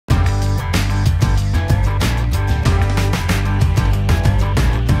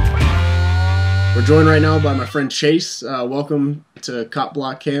joined right now by my friend Chase. Welcome to Cop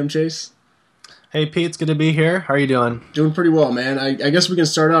Block Cam, Chase. Hey Pete, it's good to be here. How are you doing? Doing pretty well, man. I guess we can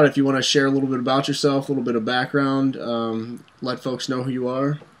start out if you want to share a little bit about yourself, a little bit of background, let folks know who you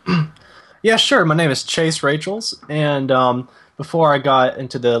are. Yeah, sure. My name is Chase Rachels, and before I got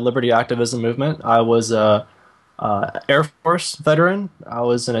into the liberty activism movement, I was a Air Force veteran. I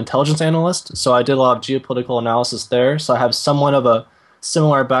was an intelligence analyst, so I did a lot of geopolitical analysis there. So I have somewhat of a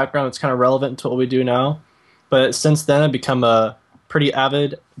similar background that's kind of relevant to what we do now. But since then, I've become a pretty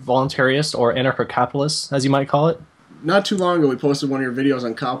avid voluntarist, or anarcho-capitalist, as you might call it. Not too long ago, we posted one of your videos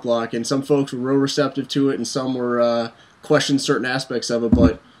on Cop Block, and some folks were real receptive to it, and some were questioned certain aspects of it.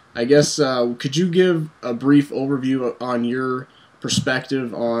 But I guess could you give a brief overview on your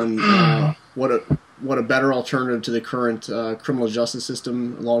perspective on what a better alternative to the current criminal justice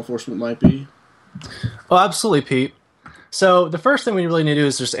system, law enforcement, might be? Oh, absolutely, Pete. So the first thing we really need to do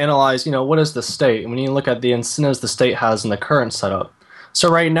is just analyze, what is the state? And we need to look at the incentives the state has in the current setup.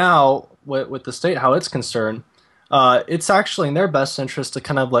 So right now, with the state, how it's concerned, it's actually in their best interest to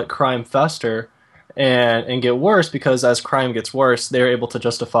kind of let crime fester and get worse, because as crime gets worse, they're able to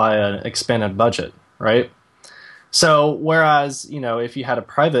justify an expanded budget, right? So whereas, if you had a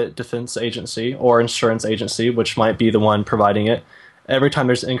private defense agency or insurance agency, which might be the one providing it, every time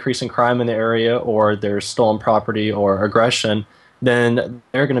there's an increase in crime in the area or there's stolen property or aggression, then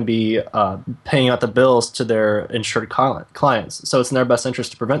they're going to be paying out the bills to their insured clients. So it's in their best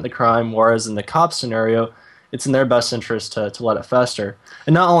interest to prevent the crime, whereas in the cop scenario, it's in their best interest to let it fester.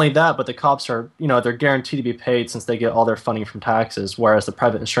 And not only that, but the cops are, they're guaranteed to be paid since they get all their funding from taxes, whereas the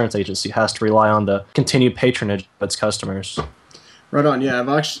private insurance agency has to rely on the continued patronage of its customers. Right on. Yeah,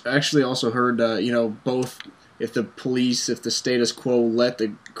 I've actually also heard, both if the status quo let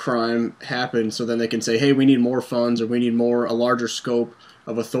the crime happen, so then they can say, hey, we need more funds, or we need a larger scope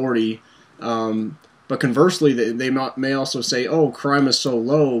of authority. But conversely, they may also say, oh, crime is so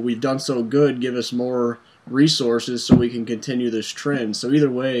low, we've done so good, give us more resources so we can continue this trend. So either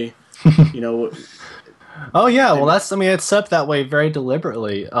way, Oh yeah, well it's set up that way very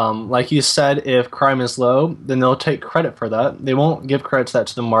deliberately. Like you said, if crime is low, then they'll take credit for that. They won't give credit to that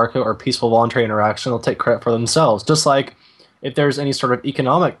to the market or peaceful voluntary interaction. They'll take credit for themselves. Just like if there's any sort of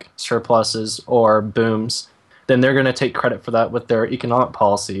economic surpluses or booms, then they're going to take credit for that with their economic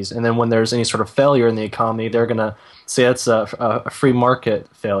policies. And then when there's any sort of failure in the economy, they're going to say it's a free market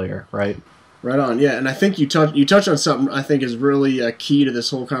failure, right? Right on, yeah, and I think you touched on something I think is really key to this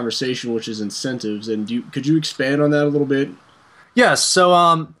whole conversation, which is incentives. And could you expand on that a little bit? Yes. So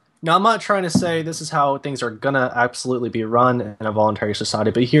now I'm not trying to say this is how things are gonna absolutely be run in a voluntary society,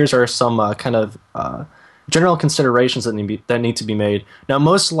 but here's are some kind of general considerations that need to be made. Now,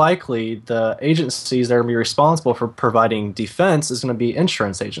 most likely, the agencies that are going to be responsible for providing defense is going to be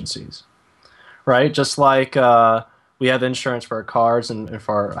insurance agencies, right? Just like we have insurance for our cars and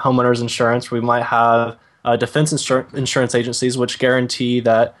for our homeowners insurance, we might have defense insurance agencies which guarantee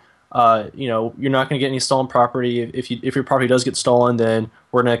that you're not going to get any stolen property. If your property does get stolen, then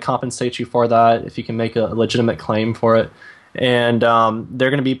we're going to compensate you for that if you can make a legitimate claim for it. And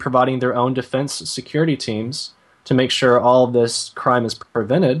they're going to be providing their own defense security teams to make sure all of this crime is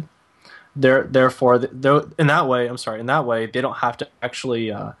prevented. Therefore, in that way, they don't have to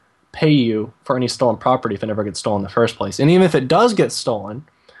actually pay you for any stolen property if it never gets stolen in the first place. And even if it does get stolen,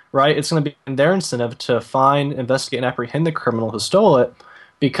 right, it's going to be in their incentive to find, investigate, and apprehend the criminal who stole it,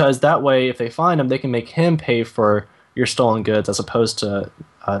 because that way, if they find him, they can make him pay for your stolen goods as opposed to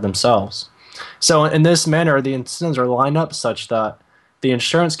themselves. So in this manner, the incentives are lined up such that the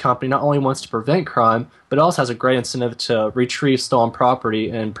insurance company not only wants to prevent crime, but also has a great incentive to retrieve stolen property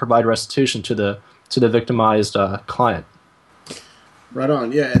and provide restitution to the victimized client. Right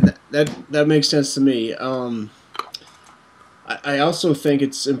on, yeah, that makes sense to me. I also think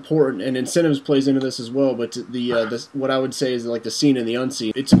it's important, and incentives plays into this as well. But what I would say is like the seen and the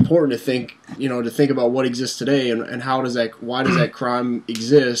unseen. It's important to think, about what exists today and why does that crime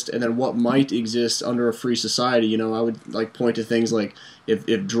exist, and then what might exist under a free society. I would point to things like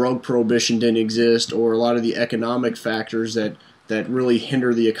if drug prohibition didn't exist, or a lot of the economic factors that really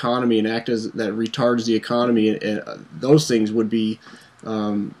hinder the economy and that retards the economy, and those things would be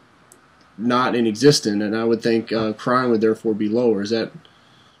not inexistent, and I would think crime would therefore be lower. Is that?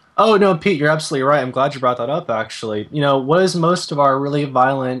 Oh no, Pete, you're absolutely right. I'm glad you brought that up. Actually, what is most of our really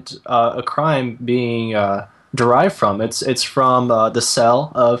violent crime being derived from? It's from the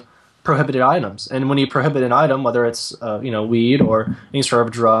sale of prohibited items, and when you prohibit an item, whether it's weed or any sort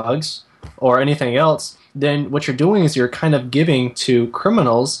of drugs or anything else, then what you're doing is you're kind of giving to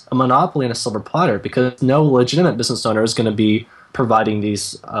criminals a monopoly on a silver platter, because no legitimate business owner is going to be providing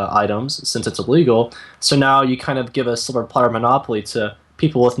these items since it's illegal. So now you kind of give a silver platter monopoly to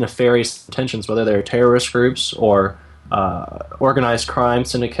people with nefarious intentions, whether they're terrorist groups or organized crime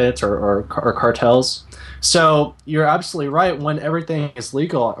syndicates or cartels. So you're absolutely right. When everything is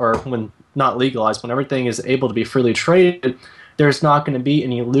legal, or when not legalized, when everything is able to be freely traded, there's not going to be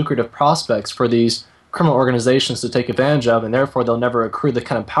any lucrative prospects for these criminal organizations to take advantage of, and therefore they'll never accrue the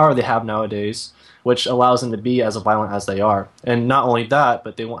kind of power they have nowadays, which allows them to be as violent as they are. And not only that,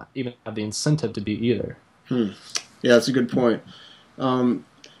 but they won't even have the incentive to be either. Yeah, that's a good point.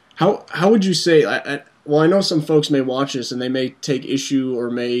 How would you say? Well, I know some folks may watch this and they may take issue or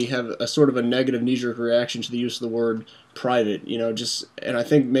may have a sort of a negative knee-jerk reaction to the use of the word private. And I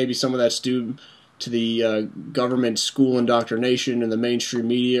think maybe some of that's due to the government school indoctrination and the mainstream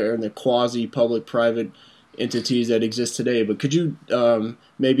media and the quasi-public-private entities that exist today. But could you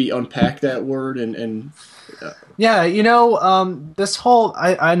maybe unpack that word and Yeah, this whole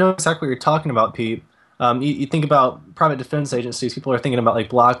I know exactly what you're talking about, Pete. You think about private defense agencies, people are thinking about like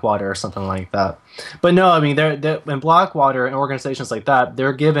Blackwater or something like that. But no, I mean, in Blackwater and organizations like that,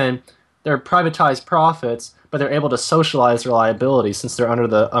 they're privatized profits, but they're able to socialize their liability since they're under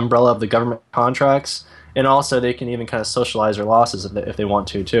the umbrella of the government contracts. And also they can even kind of socialize their losses if they want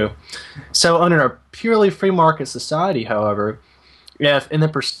to, too. So under a purely free market society, however, if in the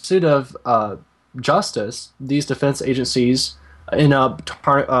pursuit of justice, these defense agencies end up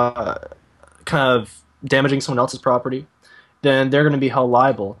kind of damaging someone else's property, then they're going to be held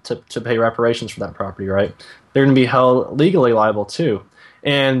liable to pay reparations for that property, right? They're going to be held legally liable too.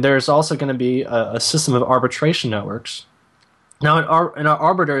 And there's also going to be a system of arbitration networks. Now, an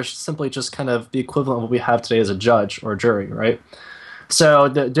arbiter is simply just kind of the equivalent of what we have today as a judge or a jury, right? So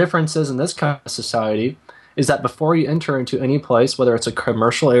the differences in this kind of society is that before you enter into any place, whether it's a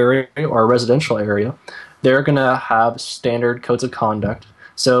commercial area or a residential area, they're going to have standard codes of conduct.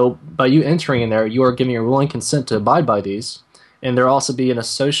 So by you entering in there, you are giving your willing consent to abide by these, and there'll also be an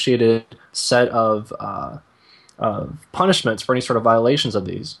associated set of punishments for any sort of violations of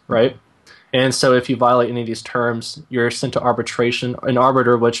these, right? And so if you violate any of these terms, you're sent to arbitration, an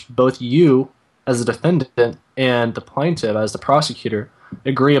arbiter which both you as the defendant and the plaintiff as the prosecutor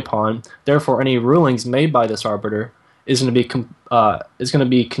agree upon. Therefore, any rulings made by this arbiter is going to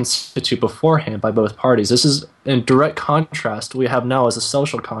be constituted beforehand by both parties. This is in direct contrast to what we have now as a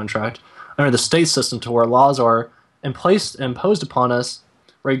social contract under the state system, to where laws are imposed upon us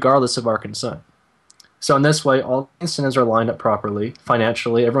regardless of our consent. So in this way, all incentives are lined up properly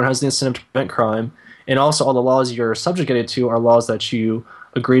financially. Everyone has the incentive to prevent crime, and also all the laws you're subjugated to are laws that you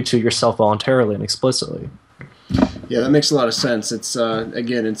agree to yourself voluntarily and explicitly. Yeah, that makes a lot of sense. It's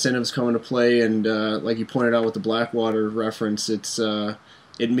again, incentives come into play, and like you pointed out with the Blackwater reference,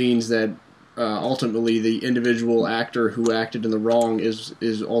 it means that ultimately the individual actor who acted in the wrong is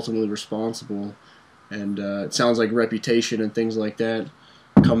ultimately responsible, and it sounds like reputation and things like that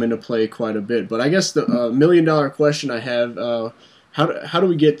come into play quite a bit. But I guess the $1 million question I have: how do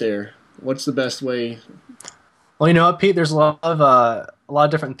we get there? What's the best way? Well, you know what, Pete? There's a lot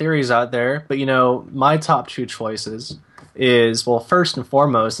of different theories out there, but my top two choices is, well, first and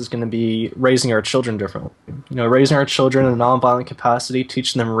foremost is going to be raising our children differently. Raising our children in a nonviolent capacity,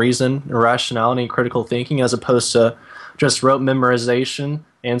 teaching them reason, and rationality, and critical thinking, as opposed to just rote memorization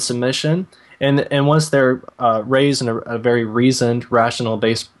and submission. And once they're raised in a very reasoned,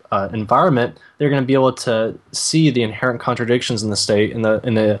 rational-based environment, they're going to be able to see the inherent contradictions in the state and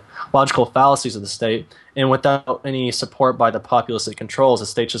the logical fallacies of the state. And without any support by the populace it controls, the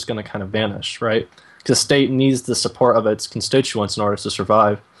state's just going to kind of vanish, right? Because the state needs the support of its constituents in order to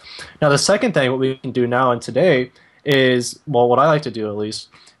survive. Now, the second thing, what we can do now and today is, well, what I like to do at least,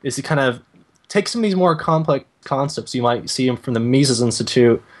 is to kind of take some of these more complex concepts you might see from the Mises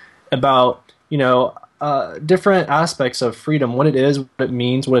Institute about, different aspects of freedom, what it is, what it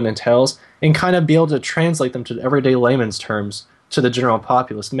means, what it entails, and kind of be able to translate them to everyday layman's terms to the general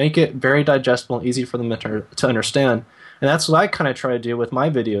populace, make it very digestible and easy for them to understand. And that's what I kind of try to do with my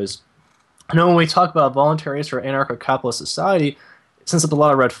videos. When we talk about voluntarist or anarcho-capitalist society, it sends up a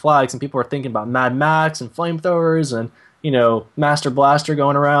lot of red flags, and people are thinking about Mad Max and flamethrowers and, Master Blaster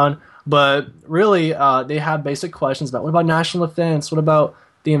going around. But really, they have basic questions about, what about national defense? What about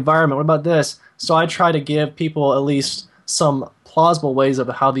the environment? What about this? So I try to give people at least some plausible ways of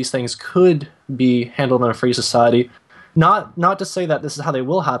how these things could be handled in a free society. Not to say that this is how they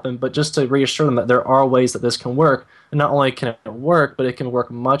will happen, but just to reassure them that there are ways that this can work. And not only can it work, but it can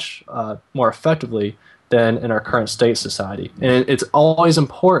work much more effectively than in our current state society. And it's always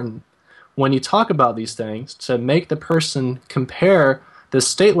important when you talk about these things to make the person compare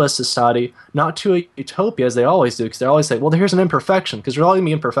this stateless society, not to a utopia as they always do, because they always say, well, here's an imperfection, because there's always going to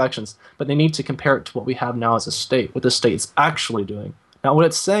be imperfections, but they need to compare it to what we have now as a state, what the state's actually doing. Not what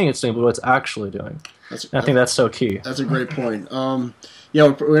it's saying it's doing, but what it's actually doing. I think that's so key. That's a great point. Yeah,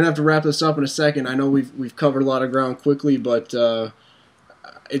 we're going to have to wrap this up in a second. I know we've covered a lot of ground quickly, but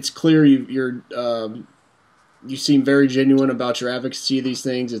it's clear you seem very genuine about your advocacy of these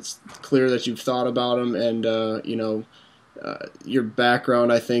things. It's clear that you've thought about them, and your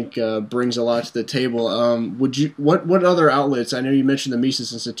background, I think, brings a lot to the table. What other outlets? I know you mentioned the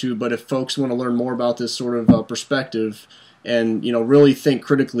Mises Institute, but if folks want to learn more about this sort of perspective, and really think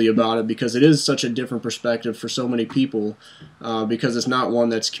critically about it, because it is such a different perspective for so many people, because it's not one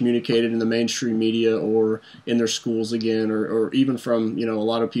that's communicated in the mainstream media or in their schools again, or even from a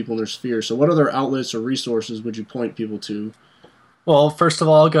lot of people in their sphere. So what other outlets or resources would you point people to? Well, first of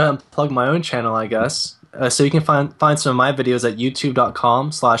all, I'll go ahead and plug my own channel, I guess. So you can find some of my videos at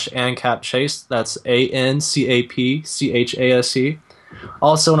youtube.com/ancapchase. That's ANCAPCHASE.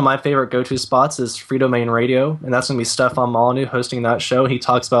 Also, one of my favorite go-to spots is Free Domain Radio, and that's going to be Stefan Molyneux hosting that show. He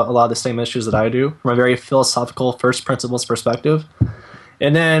talks about a lot of the same issues that I do from a very philosophical first principles perspective.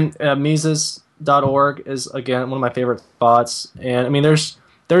 And then Mises.org is, again, one of my favorite spots. And I mean, there's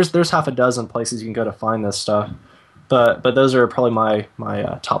half a dozen places you can go to find this stuff. But those are probably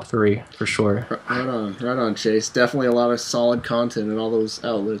my top three for sure. Right on, Chase. Definitely a lot of solid content in all those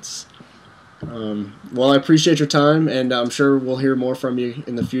outlets. Well, I appreciate your time, and I'm sure we'll hear more from you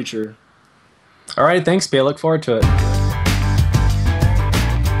in the future. All right, thanks, B. I look forward to it.